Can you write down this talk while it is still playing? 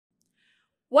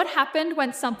What happened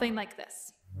when something like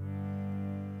this?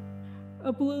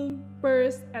 A balloon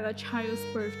burst at a child's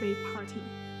birthday party.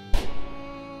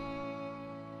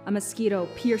 A mosquito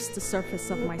pierced the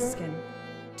surface of my skin.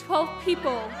 12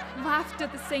 people laughed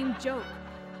at the same joke.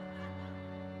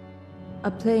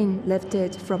 A plane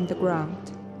lifted from the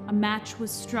ground. A match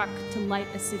was struck to light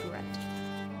a cigarette.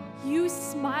 You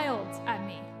smiled at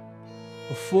me.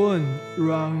 A phone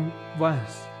rang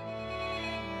once.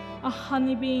 A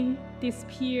honeybee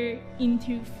disappeared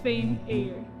into thin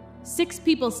air. 6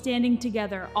 people standing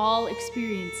together all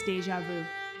experienced deja vu.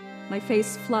 My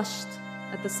face flushed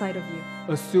at the sight of you.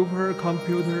 A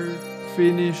supercomputer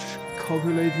finished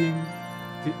calculating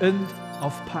the end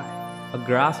of pi. A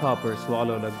grasshopper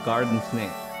swallowed a garden snake.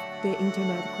 The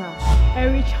internet crashed.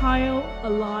 Every child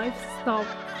alive stopped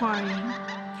crying.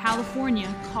 California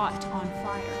caught on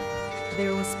fire.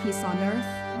 There was peace on earth.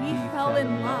 We fell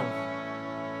in love.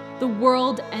 The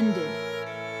world ended.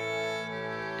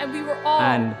 And we were all.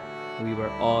 And we were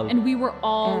all. And we were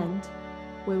all. And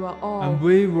we were all. And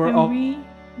we were all. And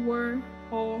we were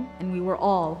all. And we were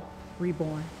all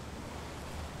reborn.